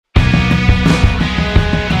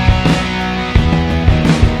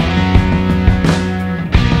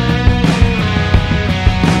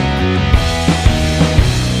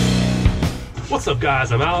up,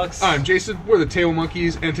 guys? I'm Alex. I'm Jason. We're the Table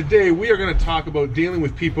Monkeys, and today we are going to talk about dealing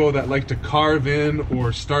with people that like to carve in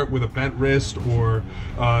or start with a bent wrist, or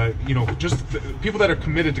just people that are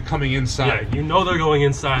committed to coming inside. Yeah, you know they're going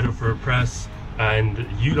inside for a press, and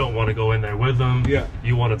you don't want to go in there with them. Yeah.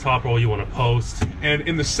 You want to top roll, you want to post. And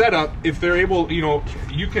in the setup, if they're able, you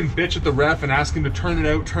can bitch at the ref and ask him to turn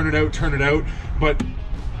it out, but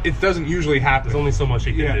it doesn't usually happen. There's only so much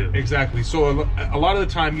you can do. Yeah, exactly. So a lot of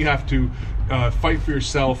the time you have to fight for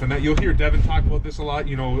yourself, and that you'll hear Devin talk about this a lot.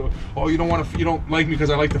 You don't like me because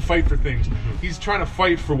I like to fight for things. Mm-hmm. He's trying to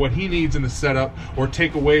fight for what he needs in the setup, or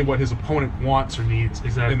take away what his opponent wants or needs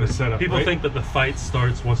in the setup. People think that the fight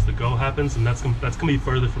starts once the go happens, and that's gonna be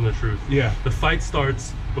further from the truth. Yeah. The fight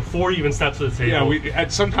starts before he even steps to the table. Yeah,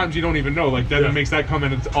 sometimes you don't even know. Like Devin makes that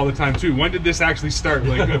comment all the time too. When did this actually start?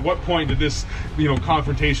 Like at what point did this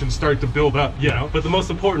confrontation start to build up? Yeah, but the most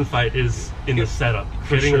important fight is in the setup,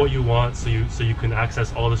 getting what you want, so you can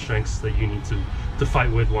access all the strengths that you need to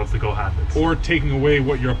fight with once the go happens. Or taking away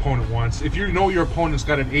what your opponent wants. If you know your opponent's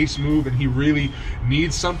got an ace move and he really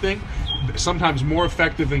needs something, sometimes more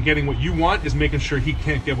effective than getting what you want is making sure he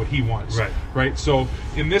can't get what he wants. Right. So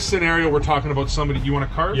in this scenario, we're talking about somebody. You want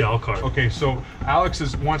to carve? Yeah, I'll carve. Okay, so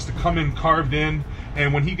Alex wants to come in carved in,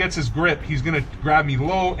 and when he gets his grip, he's going to grab me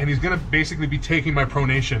low, and he's going to basically be taking my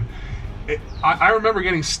pronation. I remember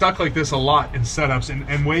getting stuck like this a lot in setups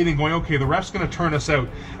and waiting, going, okay, the ref's going to turn us out.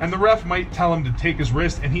 And the ref might tell him to take his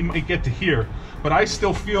wrist, and he might get to here. But I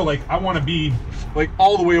still feel like I want to be like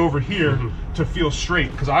all the way over here to feel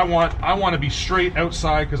straight, because I want to be straight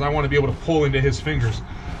outside, because I want to be able to pull into his fingers.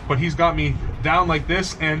 But he's got me down like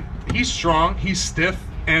this, and he's strong, he's stiff,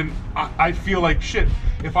 and I feel like shit.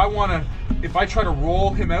 If I try to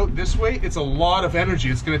roll him out this way, it's a lot of energy.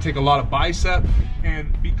 It's going to take a lot of bicep,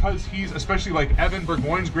 and because he's, especially like Evan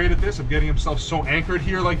Burgoyne's great at this, of getting himself so anchored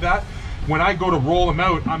here like that, when I go to roll him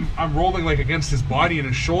out, I'm rolling like against his body and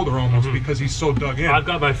his shoulder almost, because he's so dug in. I've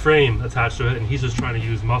got my frame attached to it, and he's just trying to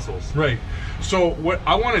use muscles. Right. So what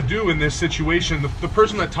I want to do in this situation, the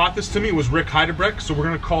person that taught this to me was Rick Heidebrecht, so we're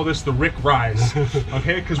going to call this the Rick Rise.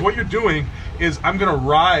 Okay? Because what you're doing is I'm going to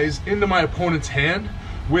rise into my opponent's hand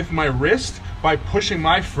with my wrist by pushing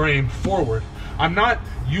my frame forward. I'm not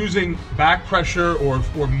using back pressure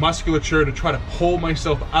or musculature to try to pull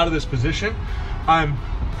myself out of this position. I'm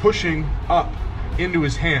pushing up into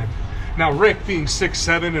his hand. Now Rick, being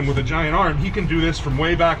 6'7" and with a giant arm, he can do this from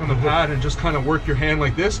way back on the pad and just kind of work your hand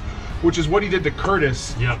like this, which is what he did to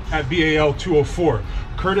Curtis at BAL 204.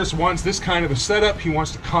 Curtis wants this kind of a setup. He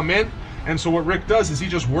wants to come in, and so what Rick does is he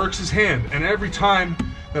just works his hand, and every time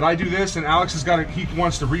that I do this and Alex he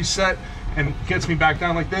wants to reset and gets me back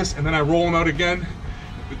down like this, and then I roll him out again.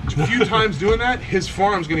 A few times doing that, his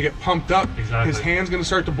forearm's going to get pumped up. Exactly. His hand's going to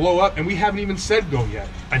start to blow up, and we haven't even said go yet.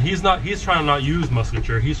 And he's trying to not use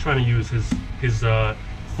musculature. He's trying to use his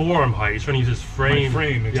forearm height. He's trying to use his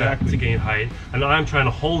frame, exactly, to gain height. And I'm trying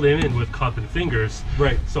to hold him in with cup and fingers.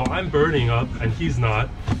 Right. So I'm burning up, and he's not.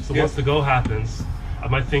 So once the go happens,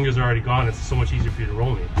 my fingers are already gone. It's so much easier for you to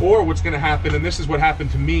roll me. Or what's going to happen, and this is what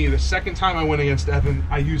happened to me, the second time I went against Evan,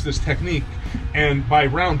 I used this technique, and by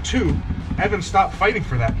round 2, Evan stopped fighting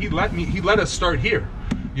for that. He let us start here,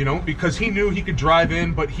 because he knew he could drive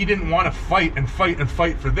in, but he didn't want to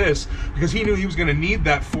fight for this, because he knew he was going to need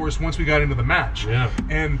that force once we got into the match. Yeah.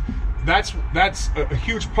 And that's a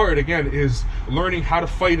huge part, again, is learning how to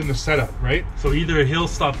fight in the setup, right? So either he'll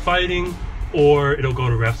stop fighting, or it'll go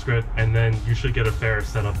to ref's grip, and then you should get a fair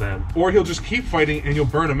setup then. Or he'll just keep fighting and you'll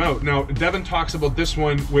burn him out. Now, Devin talks about this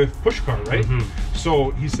one with Pushkar, right?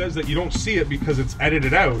 So he says that you don't see it because it's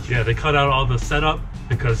edited out. Yeah, they cut out all the setup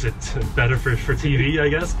because it's better for TV, I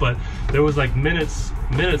guess, but there was like minutes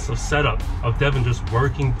of setup of Devin just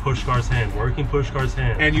working Pushkar's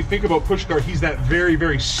hand. And you think about Pushkar, he's that very,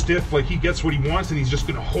 very stiff, like he gets what he wants and he's just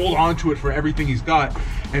going to hold on to it for everything he's got.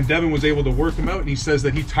 And Devin was able to work him out, and he says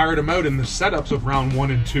that he tired him out in the setups of round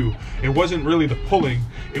 1 and 2. It wasn't really the pulling,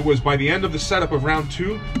 it was by the end of the setup of round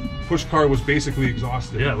 2, Pushkar was basically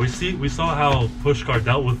exhausted. Yeah, we saw how Pushkar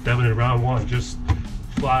dealt with Devin in round 1, just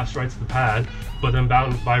flashed right to the pad. But then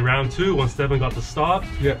by round 2, once Devin got the stop,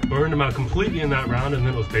 burned him out completely in that round, and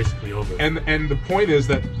then it was basically over. And the point is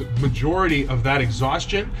that the majority of that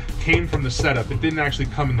exhaustion came from the setup. It didn't actually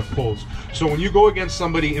come in the pulls. So when you go against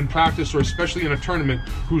somebody in practice, or especially in a tournament,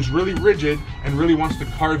 who's really rigid and really wants to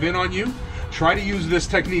carve in on you, try to use this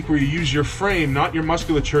technique where you use your frame, not your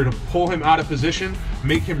musculature, to pull him out of position,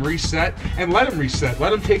 make him reset, and let him reset.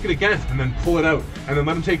 Let him take it again, and then pull it out, and then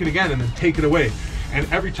let him take it again, and then take it away. And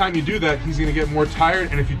every time you do that, he's going to get more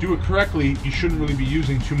tired, and if you do it correctly, you shouldn't really be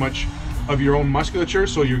using too much of your own musculature,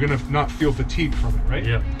 so you're going to not feel fatigued from it, right?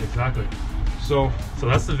 Yeah, exactly. So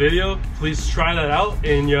that's the video. Please try that out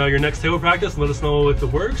in your next table practice and let us know if it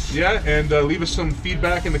works. Yeah, and leave us some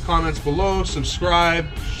feedback in the comments below. Subscribe,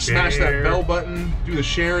 smash that bell button, do the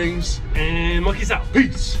sharings. And monkeys out.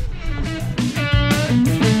 Peace.